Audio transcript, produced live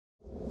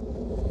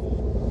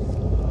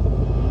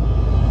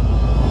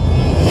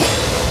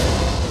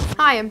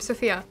Hi, I'm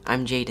Sophia.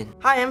 I'm Jaden.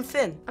 Hi, I'm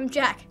Finn. I'm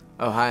Jack.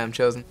 Oh, hi, I'm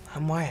Chosen.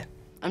 I'm Wyatt.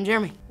 I'm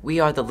Jeremy. We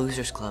are the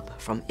Losers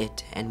Club from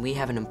IT, and we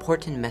have an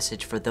important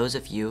message for those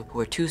of you who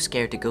are too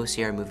scared to go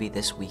see our movie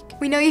this week.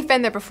 We know you've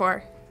been there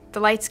before. The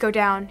lights go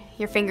down,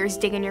 your fingers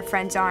dig in your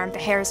friend's arm, the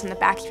hairs on the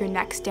back of your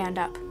neck stand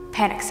up.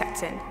 Panic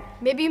sets in.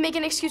 Maybe you make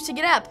an excuse to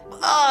get up.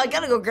 Oh, I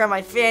gotta go grab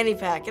my fanny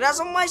pack. It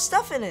has all my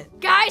stuff in it.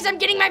 Guys, I'm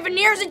getting my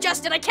veneers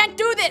adjusted. I can't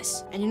do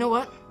this. And you know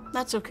what?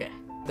 That's okay.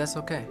 That's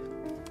okay.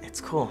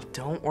 It's cool.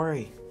 Don't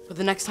worry. But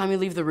the next time you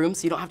leave the room,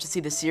 so you don't have to see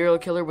the serial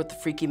killer with the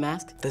freaky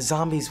mask. The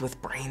zombies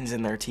with brains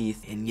in their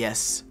teeth. And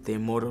yes, the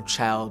immortal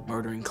child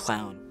murdering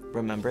clown.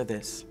 Remember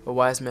this. A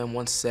wise man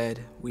once said,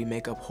 we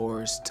make up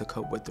horrors to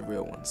cope with the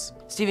real ones.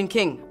 Stephen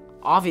King,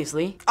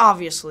 obviously.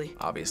 Obviously.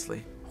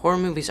 Obviously. Horror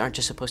movies aren't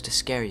just supposed to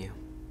scare you.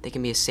 They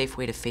can be a safe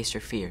way to face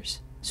your fears.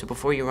 So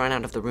before you run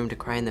out of the room to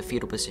cry in the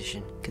fetal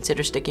position,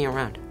 consider sticking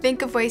around.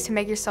 Think of ways to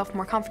make yourself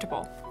more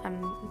comfortable.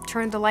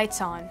 Turn the lights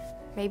on.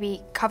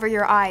 Maybe cover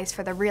your eyes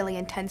for the really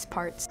intense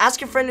parts. Ask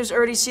your friend who's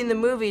already seen the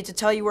movie to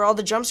tell you where all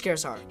the jump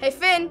scares are. Hey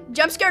Finn,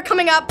 jump scare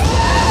coming up.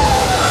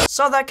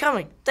 Saw that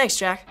coming. Thanks,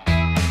 Jack.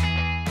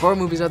 Horror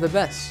movies are the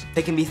best.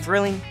 They can be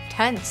thrilling,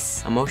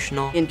 Tense.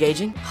 Emotional.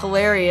 Engaging,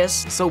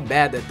 hilarious. So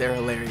bad that they're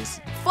hilarious.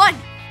 fun.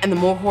 And the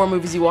more horror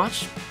movies you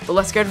watch, the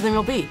less scared of them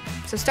you'll be.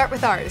 So start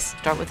with ours.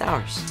 Start with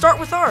ours. Start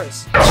with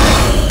ours.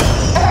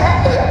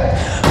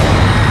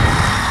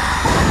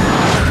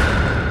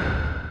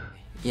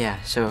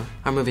 Yeah, so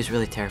our movie's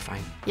really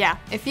terrifying. Yeah,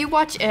 if you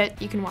watch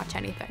it, you can watch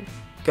anything.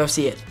 Go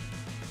see it.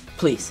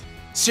 Please.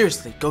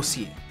 Seriously, go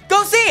see it.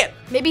 Go see it!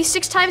 Maybe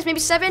 6 times, maybe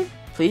 7.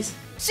 Please?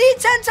 See it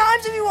 10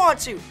 times if you want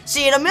to.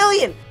 See it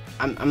 1,000,000.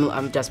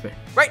 I'm desperate.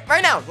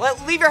 Right now.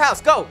 Leave your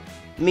house. Go.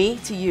 Me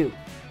to you.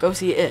 Go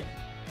see it.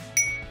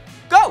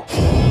 Go!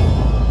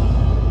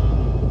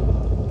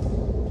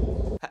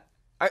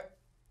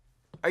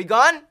 Are you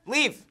gone?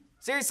 Leave.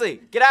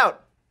 Seriously, get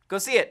out. Go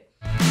see it.